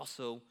 but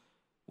also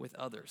with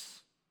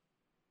others.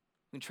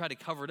 We try to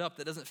cover it up.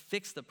 That doesn't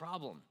fix the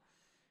problem.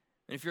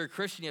 And if you're a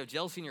Christian, you have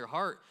jealousy in your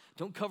heart,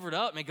 don't cover it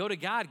up, man. Go to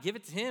God. Give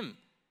it to him.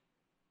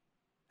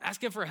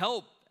 Ask him for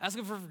help. Ask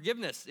him for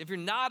forgiveness. If you're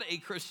not a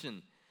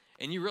Christian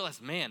and you realize,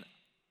 man,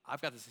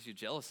 I've got this issue of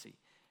jealousy,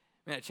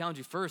 man, I challenge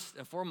you first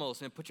and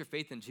foremost, man, put your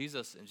faith in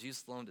Jesus and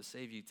Jesus alone to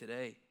save you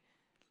today.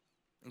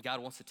 And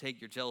God wants to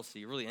take your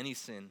jealousy, really any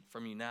sin,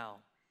 from you now.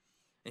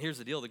 And here's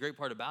the deal. The great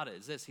part about it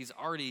is this. He's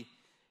already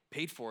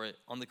paid for it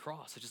on the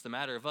cross. It's just a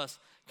matter of us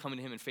coming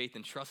to him in faith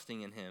and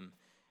trusting in him,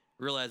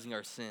 realizing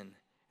our sin,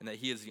 and that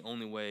he is the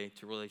only way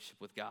to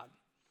relationship with God.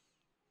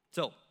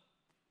 So,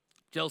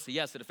 jealousy,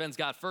 yes, it offends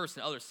God first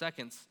and others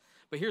seconds.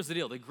 But here's the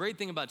deal. The great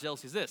thing about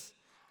jealousy is this.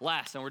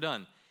 Last, and we're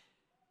done.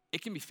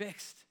 It can be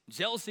fixed.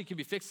 Jealousy can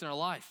be fixed in our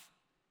life.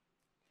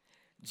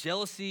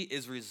 Jealousy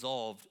is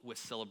resolved with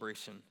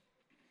celebration.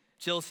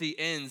 Jealousy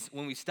ends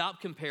when we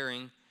stop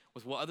comparing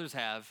with what others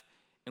have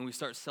and we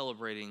start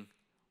celebrating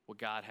what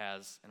God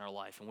has in our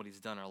life and what he's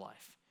done in our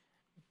life.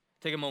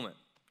 Take a moment.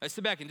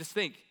 Sit back and just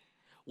think,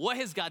 what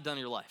has God done in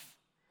your life?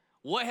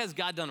 What has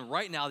God done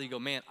right now that you go,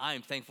 man, I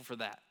am thankful for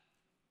that?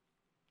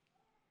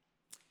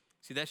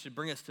 See, that should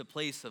bring us to a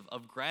place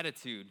of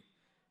gratitude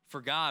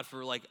for God,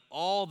 for like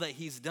all that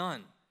he's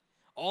done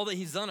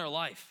in our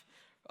life.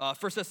 1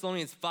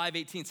 Thessalonians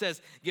 5:18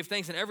 says, give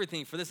thanks in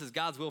everything, for this is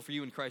God's will for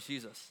you in Christ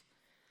Jesus.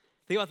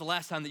 Think about the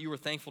last time that you were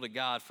thankful to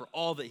God for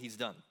all that he's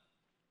done.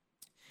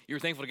 You were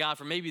thankful to God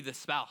for maybe the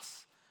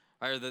spouse,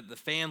 right, or the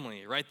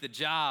family, right, the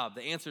job,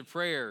 the answered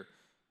prayer,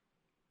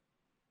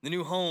 the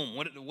new home,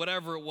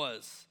 whatever it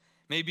was.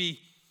 Maybe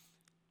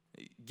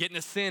Getting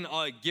a sin,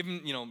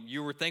 given,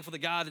 you were thankful that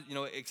God,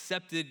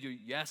 accepted,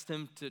 you asked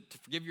him to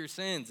forgive your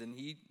sins, and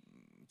he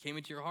came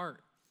into your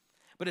heart.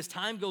 But as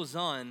time goes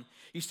on,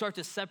 you start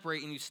to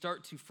separate and you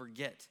start to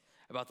forget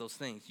about those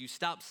things. You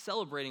stop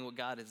celebrating what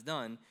God has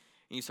done,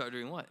 and you start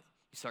doing what?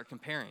 You start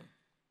comparing.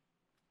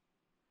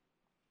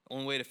 The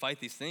only way to fight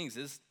these things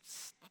is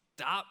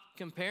stop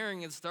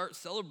comparing and start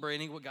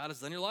celebrating what God has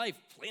done in your life,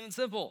 plain and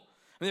simple.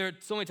 I mean, there are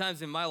so many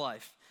times in my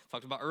life,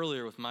 talked about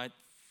earlier with my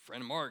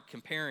friend Mark,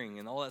 comparing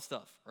and all that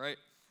stuff, right?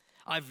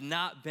 I've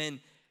not been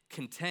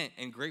content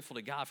and grateful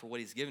to God for what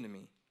he's given to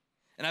me.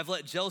 And I've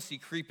let jealousy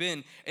creep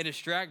in and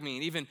distract me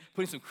and even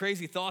putting some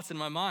crazy thoughts in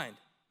my mind.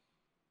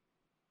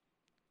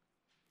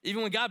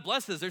 Even when God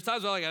blesses, there's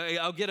times where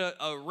I'll get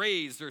a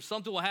raise or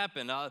something will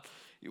happen,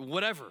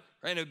 whatever,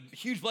 right? And a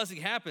huge blessing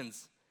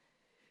happens.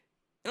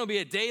 It'll be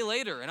a day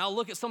later, and I'll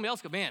look at somebody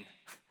else and go, man,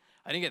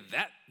 I didn't get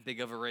that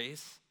big of a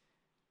raise.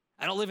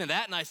 I don't live in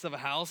that nice of a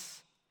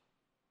house.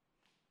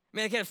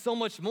 Man, I could have so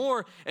much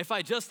more if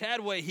I just had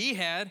what he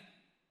had.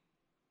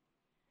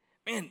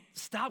 Man,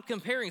 stop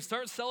comparing.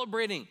 Start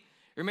celebrating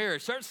your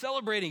marriage. Start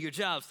celebrating your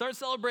job. Start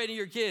celebrating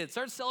your kids.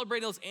 Start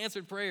celebrating those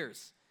answered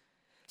prayers.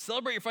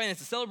 Celebrate your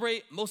finances.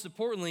 Celebrate, most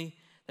importantly,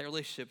 that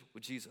relationship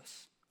with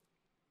Jesus.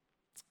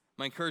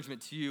 My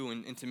encouragement to you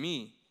and to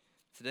me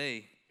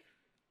today,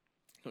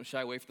 don't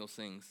shy away from those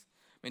things.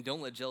 Man,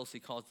 don't let jealousy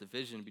cause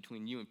division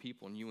between you and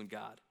people and you and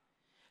God.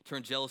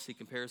 Turn jealousy,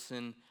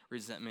 comparison,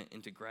 resentment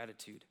into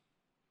gratitude.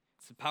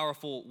 It's a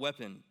powerful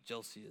weapon,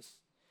 jealousy is.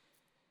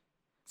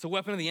 It's a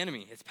weapon of the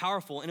enemy. It's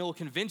powerful, and it will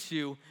convince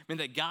you,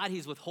 that God,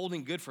 he's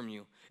withholding good from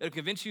you. It'll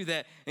convince you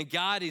that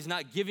God is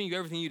not giving you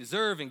everything you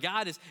deserve, and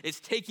God is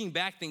taking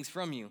back things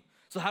from you.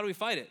 So how do we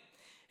fight it?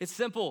 It's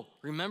simple.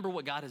 Remember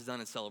what God has done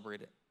and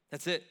celebrate it.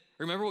 That's it.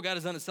 Remember what God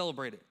has done and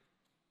celebrate it.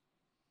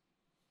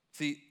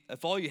 See,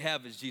 if all you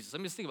have is Jesus, let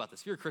me just think about this.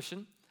 If you're a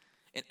Christian,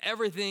 and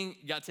everything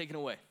got taken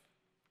away,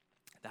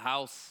 the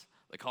house,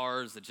 the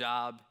cars, the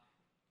job,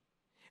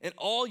 and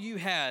all you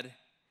had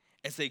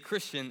as a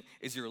Christian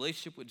is your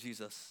relationship with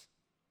Jesus,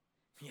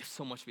 you have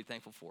so much to be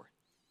thankful for.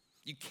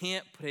 You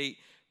can't put a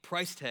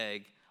price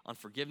tag on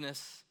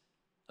forgiveness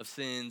of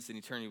sins and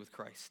eternity with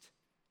Christ.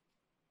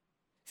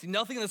 See,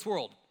 nothing in this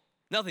world,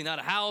 nothing, not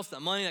a house,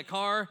 not money, not a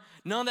car,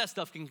 none of that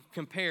stuff can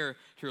compare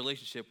to your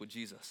relationship with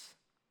Jesus.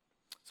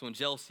 So when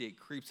jealousy, it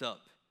creeps up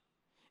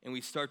and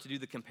we start to do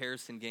the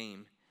comparison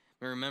game,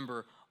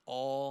 remember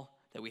all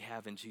that we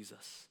have in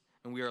Jesus.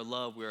 And we are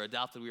loved, we are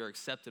adopted, we are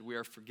accepted, we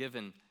are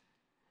forgiven,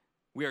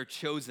 we are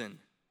chosen.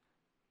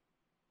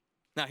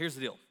 Now, here's the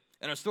deal.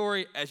 In our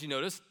story, as you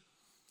noticed,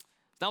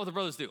 it's not what the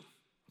brothers do,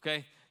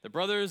 okay? The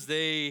brothers,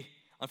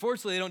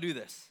 unfortunately, they don't do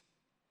this.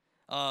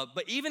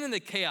 But even in the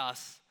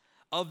chaos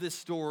of this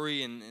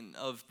story and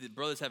of the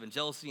brothers having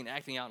jealousy and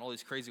acting out in all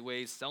these crazy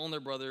ways, selling their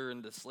brother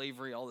into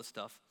slavery, all this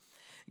stuff,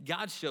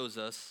 God shows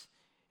us,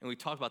 and we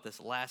talked about this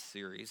last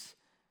series,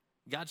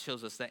 God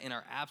shows us that in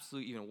our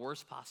absolute, even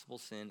worst possible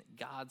sin,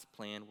 God's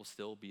plan will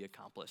still be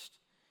accomplished.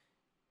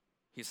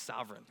 He's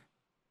sovereign.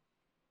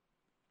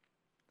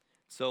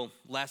 So,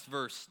 last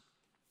verse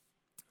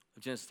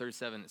of Genesis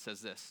 37, it says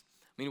this.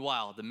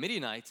 Meanwhile, the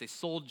Midianites, they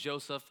sold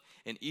Joseph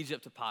in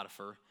Egypt to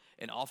Potiphar,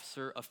 an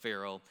officer of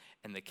Pharaoh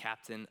and the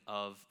captain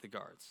of the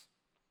guards.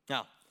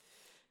 Now,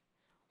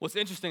 what's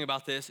interesting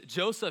about this,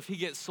 Joseph, he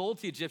gets sold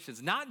to the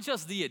Egyptians, not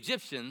just the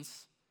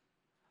Egyptians,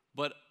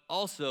 but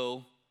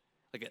also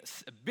like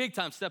a big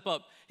time step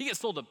up, he gets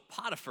sold to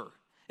Potiphar.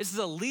 This is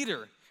a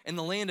leader in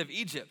the land of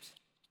Egypt.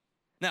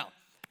 Now,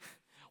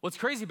 what's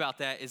crazy about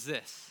that is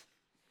this.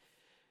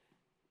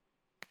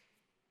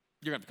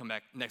 You're gonna have to come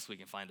back next week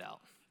and find out.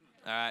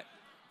 All right,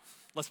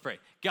 let's pray.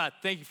 God,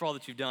 thank you for all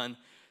that you've done.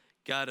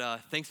 God,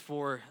 thanks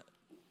for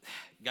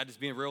God just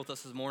being real with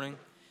us this morning,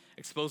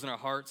 exposing our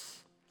hearts.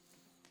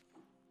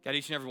 God,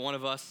 each and every one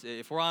of us,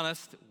 if we're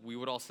honest, we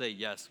would all say,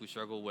 yes, we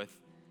struggle with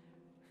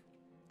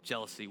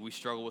jealousy. We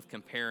struggle with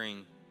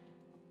comparing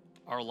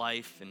our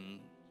life and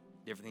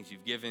the different things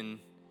you've given.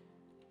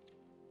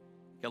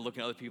 God,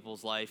 looking at other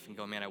people's life and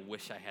go, man, I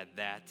wish I had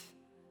that.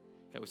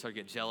 God, we start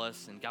to get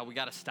jealous, and God, we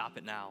got to stop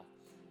it now.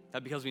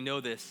 God, because we know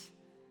this,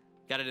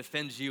 God, it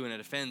offends you, and it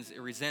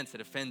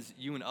offends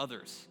you and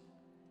others.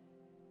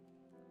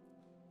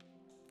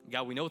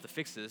 God, we know what the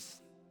fix is.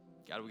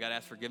 God, we got to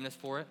ask forgiveness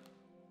for it.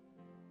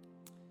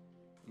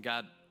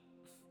 God,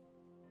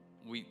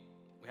 we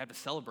have to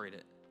celebrate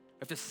it. We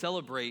have to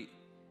celebrate,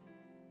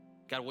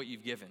 God, what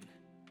you've given.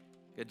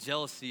 God,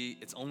 jealousy,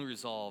 it's only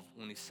resolved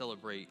when we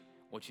celebrate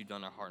what you've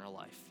done in our heart and our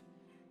life.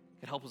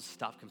 God, help us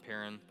stop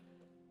comparing,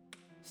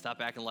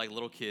 stop acting like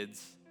little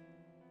kids.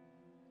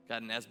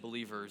 God, and as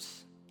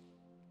believers,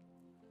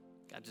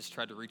 God, just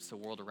try to reach the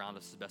world around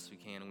us as best we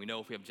can. And we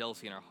know if we have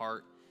jealousy in our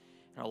heart,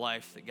 in our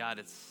life, that God,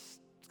 it's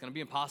going to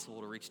be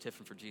impossible to reach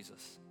Tiffin for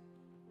Jesus.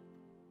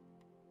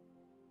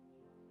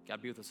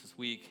 God, be with us this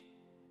week.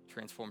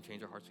 Transform,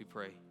 change our hearts, we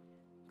pray.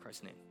 In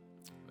Christ's name.